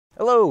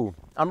Hello,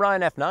 I'm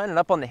Ryan F9, and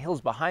up on the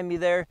hills behind me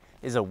there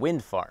is a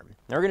wind farm.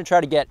 Now we're going to try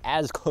to get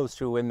as close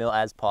to a windmill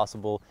as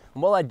possible,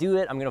 and while I do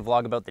it, I'm going to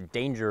vlog about the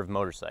danger of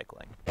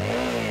motorcycling.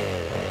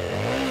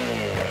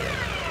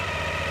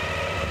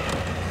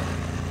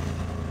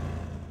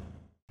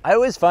 I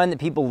always find that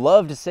people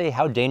love to say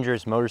how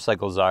dangerous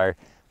motorcycles are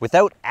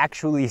without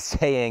actually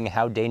saying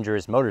how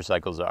dangerous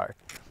motorcycles are.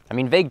 I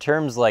mean, vague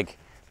terms like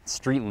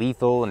street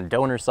lethal and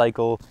donor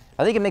cycle,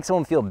 I think it makes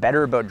someone feel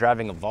better about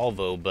driving a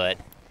Volvo, but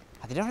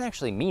they don't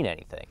actually mean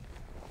anything.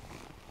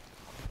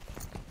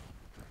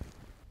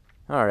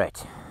 All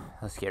right,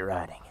 let's get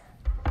riding.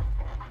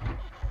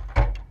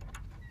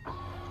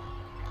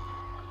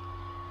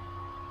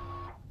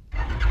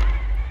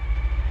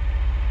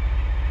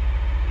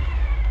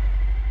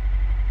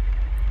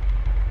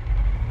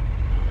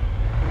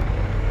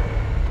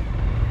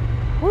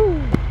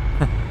 Woo!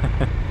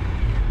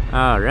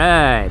 All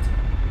right.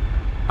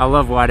 I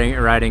love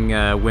riding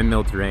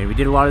windmill terrain. We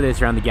did a lot of this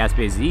around the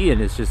Gaspé Z,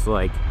 and it's just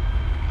like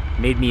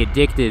made me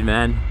addicted,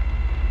 man.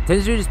 It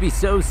tends to just be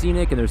so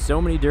scenic, and there's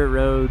so many dirt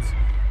roads.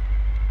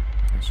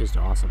 It's just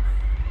awesome.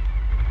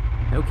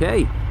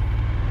 Okay.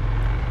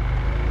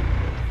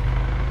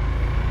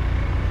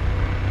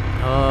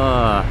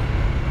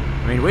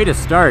 I mean, way to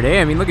start, eh?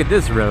 I mean, look at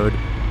this road.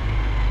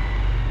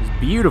 It's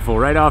beautiful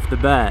right off the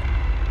bat.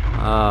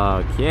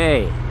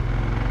 Okay.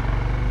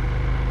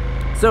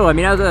 So, I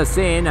mean, as I was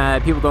saying,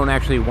 people don't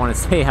actually want to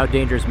say how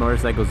dangerous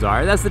motorcycles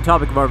are. That's the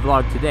topic of our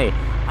vlog today.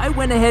 I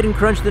went ahead and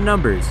crunched the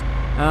numbers.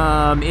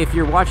 If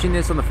you're watching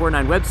this on the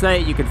FortNine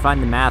website, you can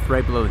find the math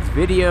right below this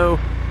video.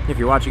 If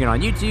you're watching it on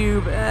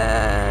YouTube,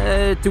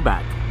 too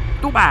bad.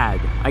 Too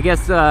bad. I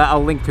guess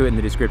I'll link to it in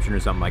the description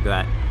or something like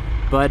that.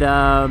 But,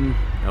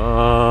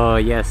 oh,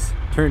 yes.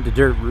 Turned to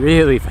dirt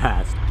really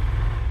fast.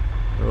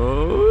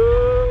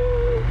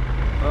 Oh.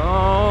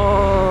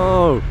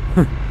 Oh.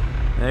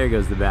 There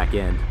goes the back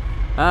end.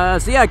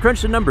 So yeah, I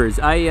crunched the numbers.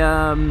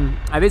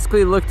 I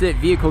basically looked at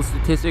vehicle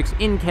statistics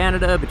in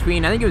Canada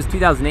between, I think it was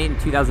 2008 and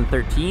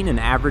 2013, and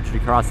averaged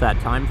across that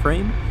time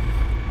frame.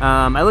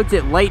 I looked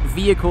at light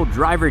vehicle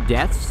driver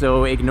deaths,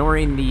 so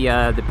ignoring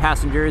the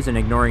passengers and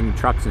ignoring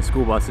trucks and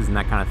school buses and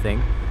that kind of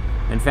thing,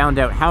 and found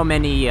out how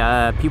many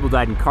people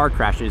died in car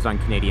crashes on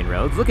Canadian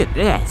roads. Look at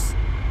this.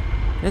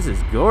 This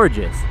is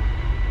gorgeous.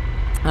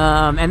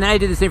 And then I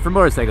did the same for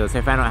motorcyclists.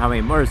 I found out how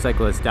many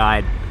motorcyclists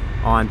died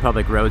on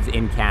public roads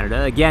in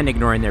Canada, again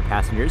ignoring their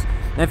passengers.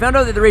 And I found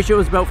out that the ratio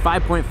was about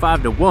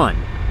 5.5 to 1.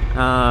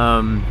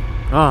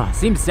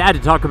 Seems sad to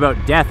talk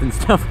about death and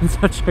stuff on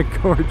such a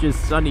gorgeous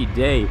sunny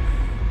day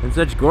in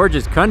such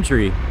gorgeous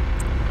country.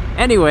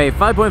 Anyway,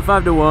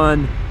 5.5 to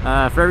 1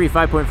 for every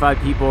 5.5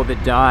 people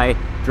that die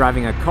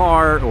driving a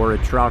car or a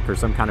truck or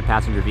some kind of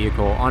passenger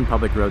vehicle on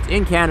public roads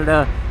in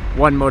Canada,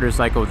 one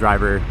motorcycle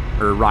driver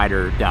or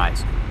rider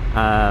dies.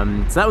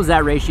 So that was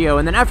that ratio,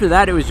 and then after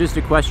that it was just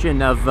a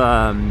question of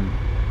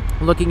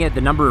looking at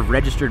the number of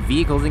registered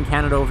vehicles in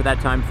Canada over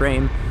that time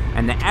frame,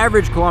 and the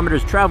average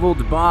kilometers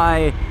traveled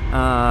by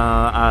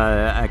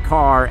a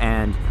car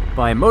and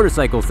by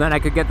motorcycles. Then I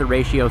could get the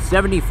ratio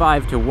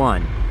 75 to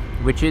 1,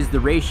 which is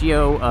the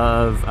ratio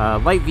of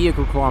light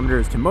vehicle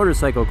kilometers to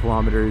motorcycle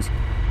kilometers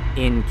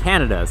in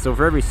Canada. So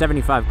for every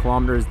 75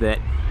 kilometers that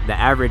the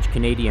average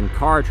Canadian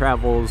car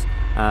travels,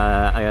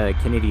 a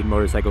Canadian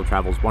motorcycle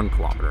travels 1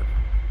 kilometer.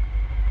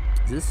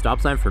 Is this a stop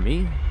sign for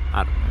me?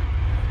 I don't know.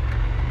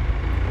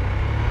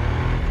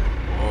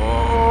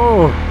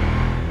 Oh!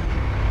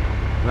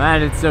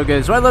 Man, it's so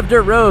good. So I love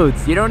dirt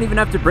roads. You don't even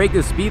have to break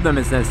the speed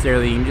limits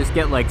necessarily. You can just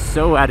get like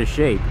so out of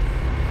shape.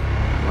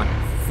 Like,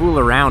 fool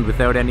around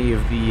without any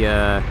of the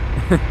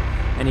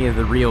any of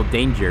the real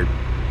danger.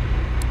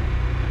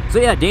 So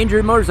yeah, danger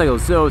in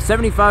motorcycles. So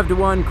 75 to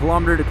 1,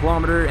 kilometer to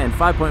kilometer, and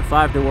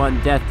 5.5 to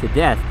 1, death to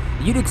death.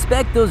 You'd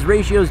expect those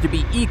ratios to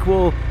be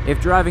equal if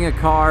driving a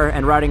car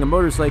and riding a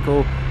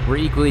motorcycle were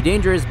equally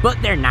dangerous,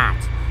 but they're not.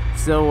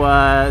 So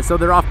so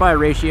they're off by a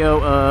ratio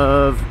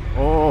of,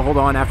 oh, hold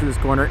on, after this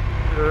corner.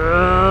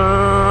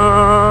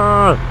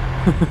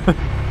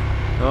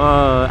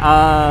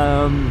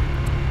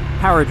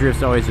 Power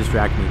drifts always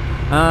distract me.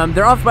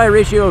 They're off by a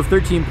ratio of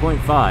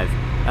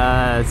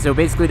 13.5. So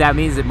basically that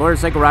means that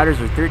motorcycle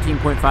riders are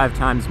 13.5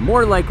 times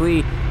more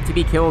likely to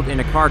be killed in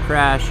a car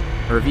crash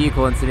or a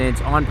vehicle incident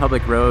on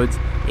public roads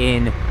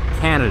in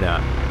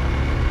Canada,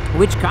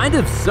 which kind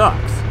of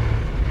sucks.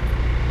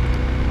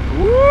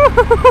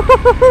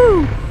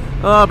 Woo-hoo-hoo-hoo-hoo!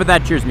 Oh, but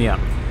that cheers me up.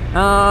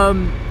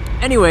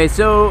 Anyway,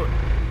 so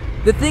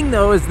the thing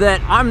though is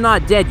that I'm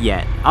not dead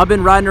yet. I've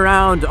been riding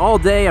around all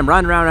day. I'm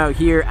riding around out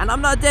here, and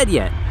I'm not dead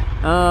yet.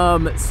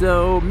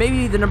 So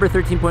maybe the number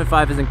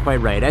 13.5 isn't quite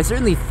right. I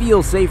certainly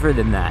feel safer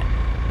than that.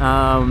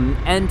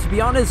 And to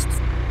be honest,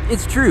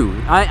 it's true.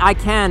 I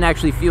can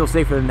actually feel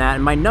safer than that,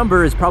 and my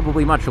number is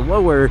probably much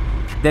lower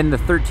than the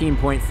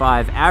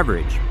 13.5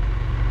 average.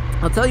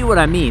 I'll tell you what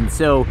I mean.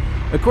 So,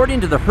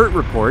 according to the Hurt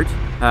Report,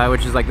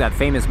 which is like that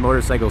famous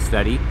motorcycle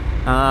study,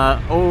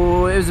 it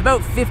was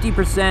about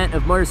 50%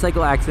 of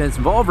motorcycle accidents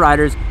involve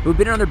riders who've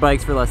been on their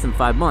bikes for less than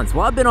 5 months.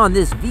 Well, I've been on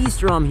this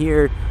V-Strom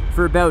here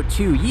for about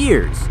 2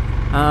 years.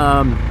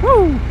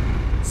 Woo!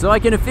 So I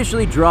can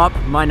officially drop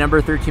my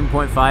number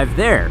 13.5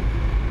 there.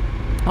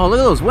 Oh, look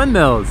at those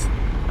windmills.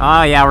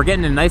 Ah, yeah, we're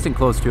getting nice and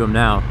close to them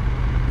now.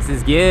 This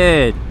is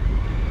good.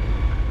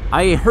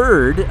 I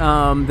heard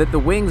that the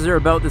wings are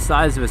about the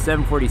size of a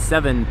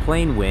 747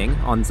 plane wing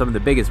on some of the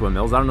biggest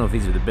windmills. I don't know if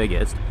these are the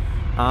biggest.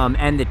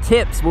 And the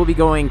tips will be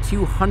going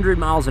 200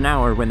 miles an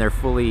hour when they're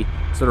fully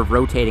sort of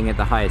rotating at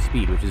the highest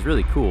speed, which is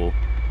really cool.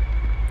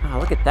 Oh,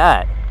 look at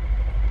that.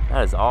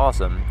 That is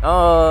awesome.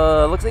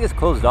 Looks like it's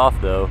closed off,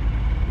 though.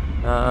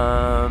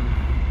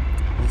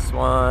 This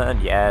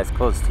one, yeah, it's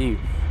closed, too.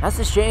 That's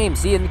a shame.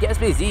 See, in the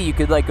Gaspé Z, you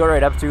could, like, go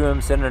right up to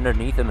him, sit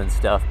underneath him and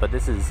stuff, but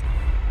this is,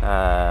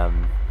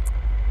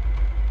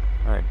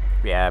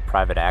 yeah,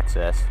 private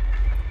access.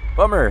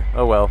 Bummer.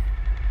 Oh, well.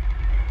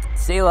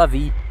 C'est la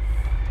vie.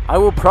 I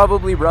will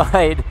probably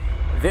ride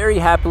very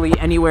happily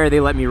anywhere they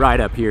let me ride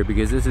up here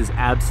because this is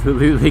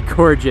absolutely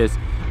gorgeous.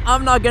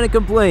 I'm not gonna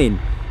complain.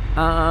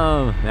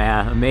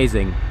 Yeah,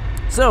 amazing.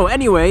 So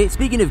anyway,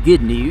 speaking of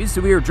good news,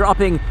 so we were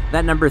dropping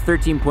that number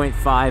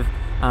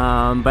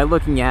 13.5 by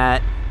looking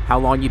at how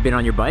long you've been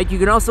on your bike. You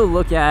can also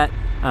look at,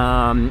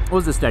 what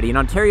was the study? In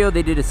Ontario,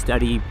 they did a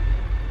study,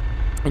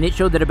 and it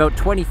showed that about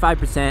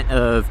 25%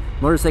 of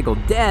motorcycle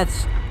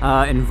deaths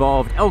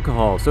involved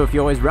alcohol. So if you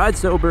always ride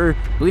sober,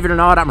 believe it or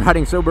not, I'm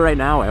riding sober right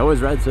now, I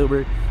always ride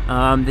sober,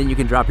 then you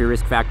can drop your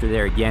risk factor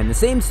there again. The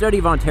same study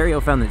of Ontario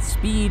found that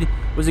speed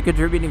was a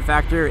contributing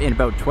factor in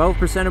about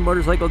 12% of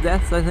motorcycle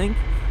deaths, I think.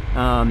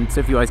 So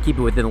if you always keep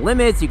it within the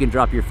limits, you can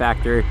drop your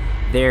factor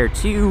there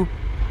too.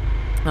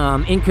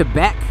 In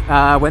Quebec,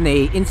 when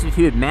they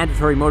instituted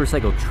mandatory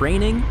motorcycle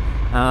training,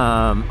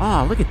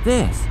 oh, look at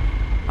this.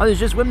 Oh, there's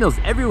just windmills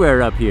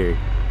everywhere up here.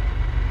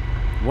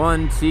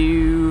 1,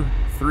 2,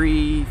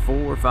 3,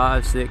 4,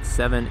 5, 6,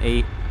 7,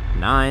 8,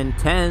 9,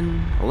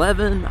 10,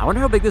 11. I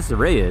wonder how big this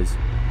array is.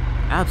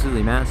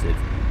 Absolutely massive.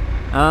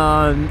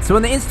 So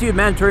when they instituted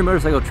mandatory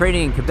motorcycle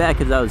training in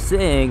Quebec, as I was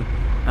saying,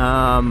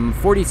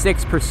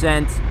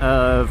 46%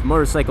 of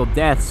motorcycle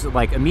deaths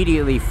like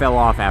immediately fell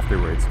off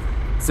afterwards.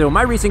 So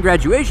my recent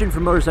graduation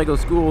from motorcycle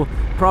school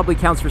probably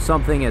counts for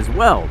something as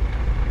well.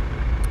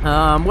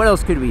 What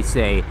else could we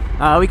say?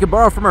 We could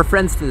borrow from our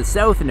friends to the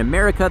south. In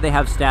America, they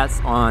have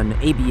stats on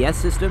ABS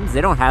systems. They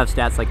don't have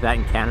stats like that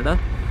in Canada.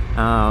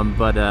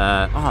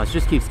 Oh, it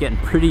just keeps getting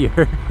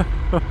prettier.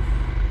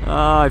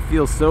 Oh, I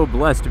feel so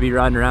blessed to be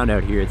riding around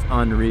out here. It's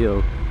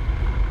unreal.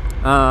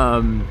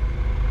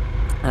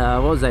 What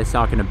was I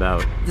talking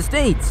about? The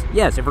States.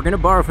 Yes, if we're going to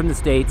borrow from the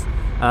States,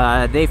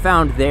 they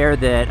found there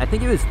that I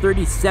think it was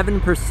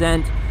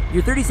 37%.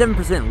 You're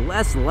 37%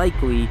 less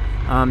likely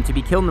to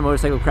be killed in a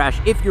motorcycle crash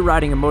if you're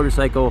riding a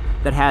motorcycle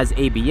that has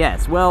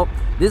ABS. Well,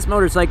 this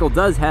motorcycle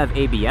does have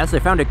ABS. I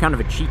found it kind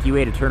of a cheeky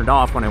way to turn it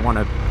off when I want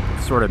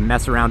to sort of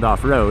mess around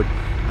off-road.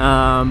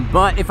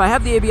 But if I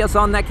have the ABS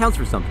on, that counts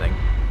for something.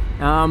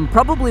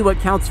 Probably what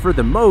counts for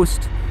the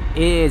most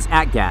is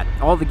ATGAT.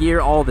 All the gear,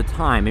 all the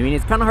time. I mean,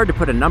 it's kind of hard to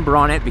put a number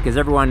on it because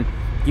everyone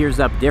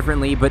gears up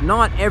differently, but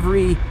not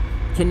every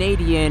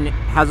Canadian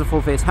has a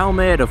full-face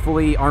helmet, a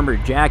fully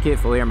armored jacket,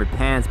 fully armored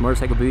pants,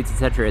 motorcycle boots,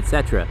 etc.,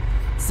 etc.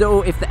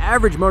 So if the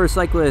average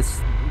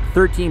motorcyclist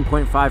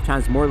 13.5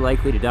 times more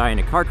likely to die in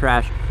a car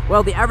crash,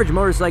 well, the average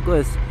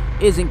motorcyclist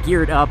isn't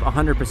geared up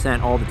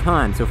 100% all the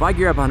time. So if I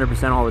gear up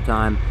 100% all the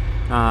time,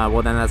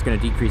 well, then that's going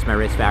to decrease my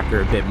risk factor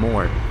a bit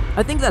more.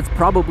 I think that's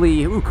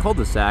probably, ooh,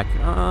 cul-de-sac.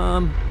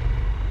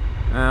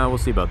 We'll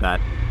see about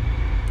that.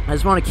 I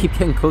just want to keep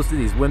getting close to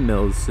these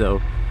windmills,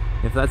 so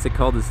if that's a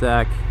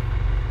cul-de-sac,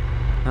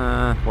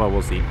 well,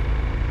 we'll see.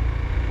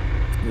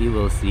 We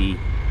will see.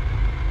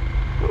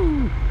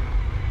 Woo.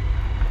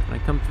 Can I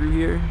come through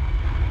here?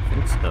 I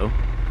think so.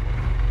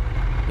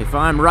 If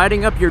I'm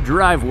riding up your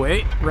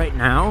driveway right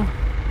now,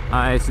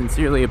 I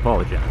sincerely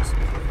apologize.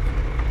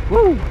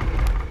 Woo!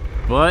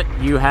 But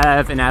you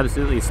have an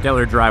absolutely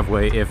stellar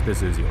driveway if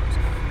this is yours.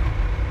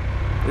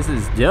 This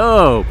is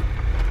dope.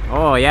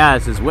 Oh yeah,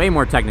 this is way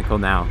more technical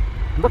now.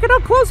 Look at how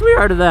close we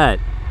are to that.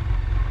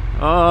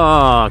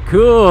 Oh,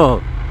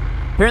 cool.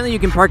 Apparently you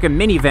can park a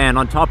minivan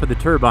on top of the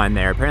turbine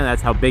there. Apparently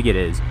that's how big it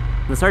is.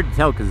 It's hard to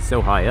tell because it's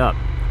so high up.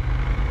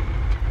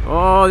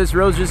 Oh, this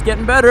road's just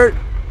getting better.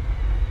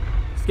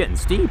 It's getting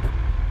steep.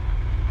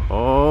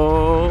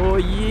 Oh,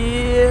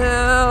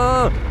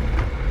 yeah.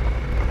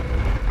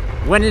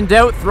 When in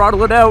doubt,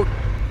 throttle it out.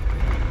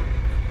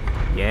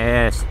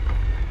 Yes.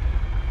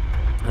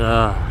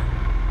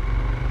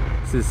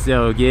 This is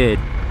so good.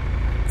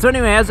 So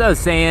anyway, as I was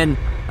saying,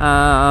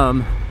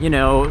 you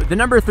know, the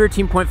number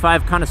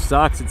 13.5 kind of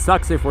sucks. It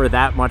sucks if we're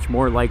that much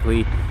more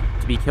likely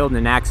to be killed in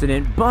an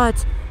accident,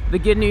 but the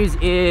good news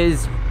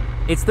is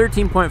it's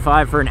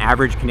 13.5 for an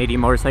average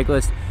Canadian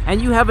motorcyclist,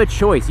 and you have a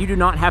choice. You do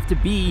not have to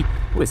be...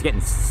 Oh, it's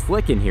getting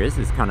slick in here. This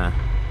is kind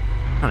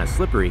of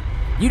slippery.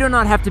 You do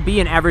not have to be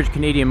an average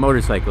Canadian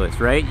motorcyclist,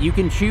 right? You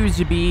can choose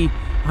to be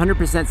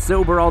 100%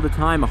 sober all the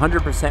time,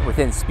 100%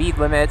 within speed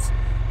limits.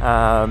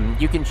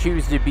 You can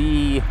choose to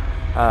be...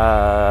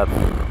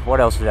 what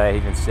else did I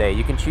even say?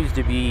 You can choose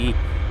to be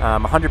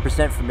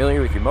 100%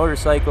 familiar with your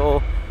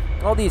motorcycle.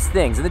 all these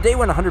things. And the day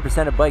when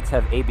 100% of bikes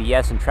have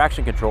ABS and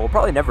traction control will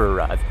probably never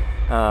arrive,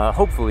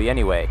 hopefully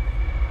anyway.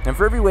 And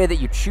for every way that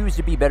you choose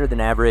to be better than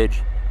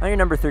average, now your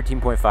number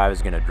 13.5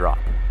 is going to drop.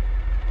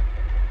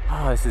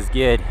 Oh, this is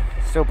good.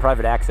 Still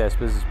private access,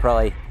 but this is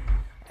probably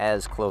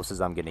as close as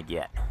I'm going to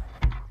get.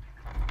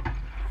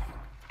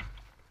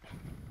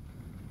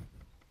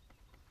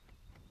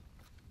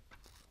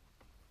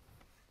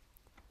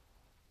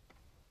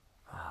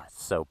 Oh,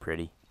 it's so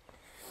pretty.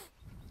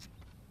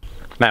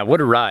 Man,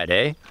 what a ride,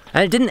 eh?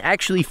 And it didn't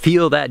actually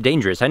feel that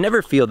dangerous. I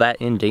never feel that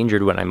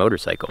endangered when I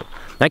motorcycle.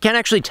 I can't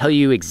actually tell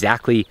you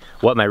exactly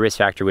what my risk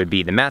factor would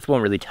be. The math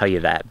won't really tell you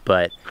that,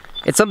 but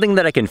it's something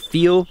that I can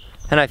feel,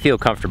 and I feel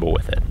comfortable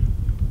with it.